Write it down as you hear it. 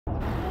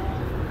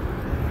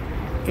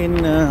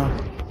in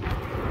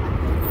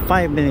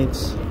 5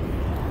 minutes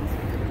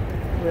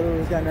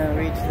we're gonna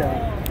reach the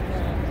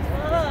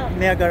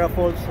Niagara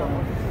Falls,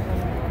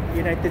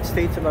 United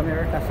States of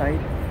America side.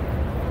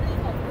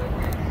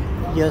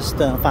 Just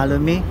follow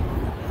me.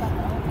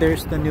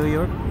 There's the New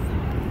York,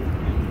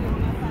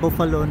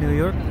 Buffalo, New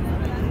York.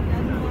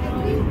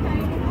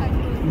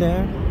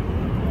 There,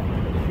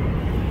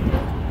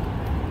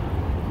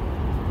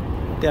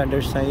 the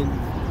other side.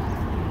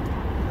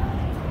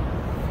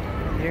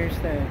 And here's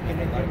the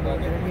Canadian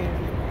border here.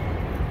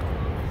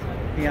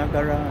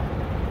 Niagara,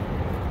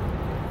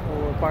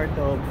 or part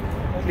of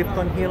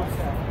Clifton Hills.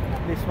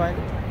 This one.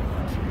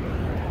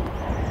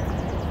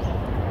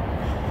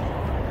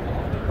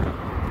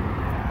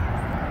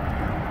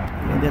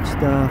 And that's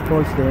the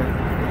falls there,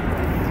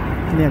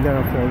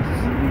 Niagara Falls,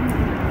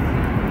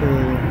 the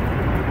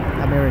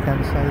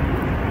American side.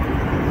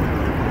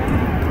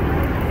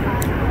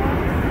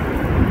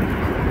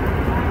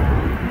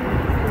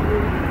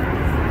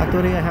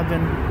 Actually, I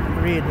haven't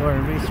read or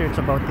researched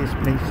about this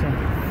place.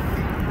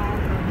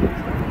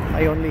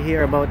 I only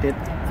hear about it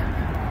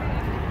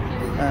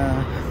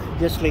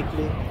just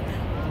lately.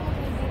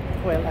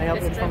 Well, I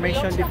have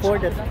information before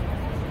that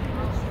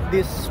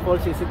this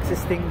falls is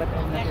existing, but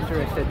I'm not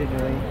interested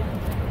anyway.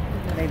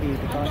 Maybe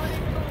because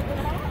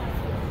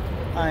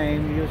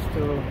I'm used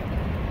to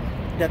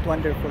that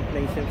wonderful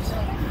places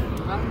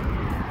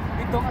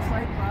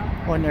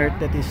on earth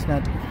that is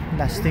not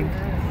lasting.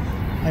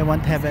 I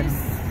want heaven.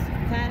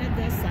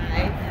 Canada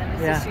side, and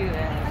this is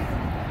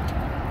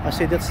US.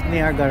 Kasi that's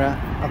Niagara,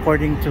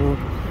 according to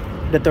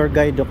the tour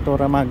guide, Dr.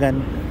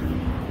 Ramagan.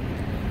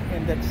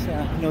 And that's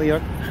New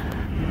York.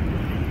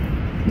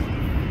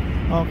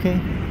 Okay,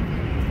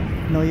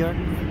 New York.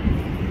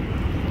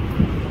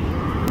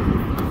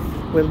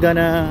 We're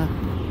gonna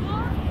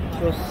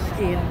cross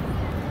in.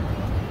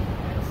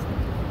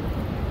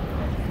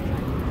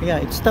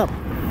 Yeah, it stopped.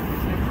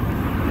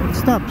 It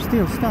stopped,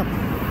 still stopped.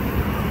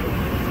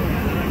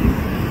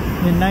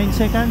 In 9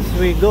 seconds,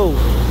 we go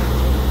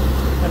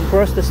and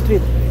cross the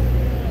street.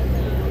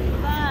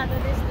 Ah,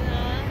 that is the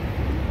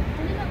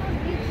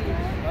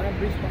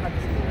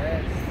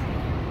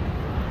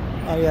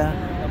Oh yeah.